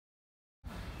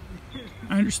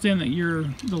I understand that you're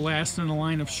the last in the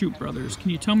line of Shoop brothers.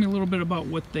 Can you tell me a little bit about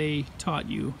what they taught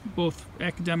you, both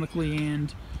academically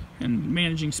and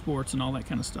managing sports and all that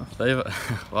kind of stuff?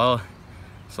 Well,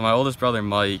 so my oldest brother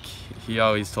Mike, he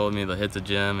always told me to hit the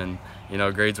gym, and you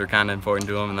know, grades were kind of important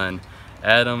to him. And then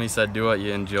Adam, he said do what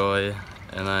you enjoy.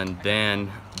 And then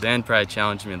Dan probably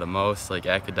challenged me the most, like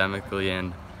academically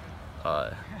and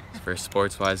for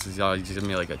sports-wise. He's always given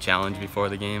me like a challenge before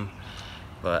the game.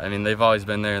 But I mean, they've always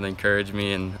been there and encouraged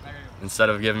me, and instead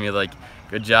of giving me like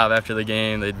good job after the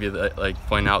game, they'd be like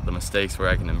pointing out the mistakes where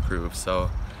I can improve.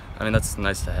 So I mean, that's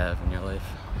nice to have in your life.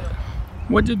 But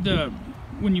what did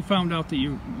when you found out that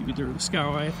you were the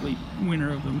Scout Athlete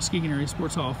winner of the Muskegon Area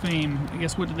Sports Hall of Fame, I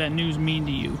guess what did that news mean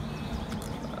to you?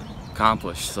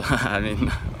 Accomplished. So, I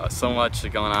mean, so much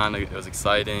going on. It was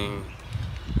exciting.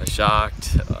 I was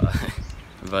shocked,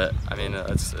 but I mean,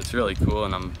 it's really cool,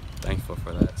 and I'm thankful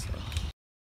for that. So.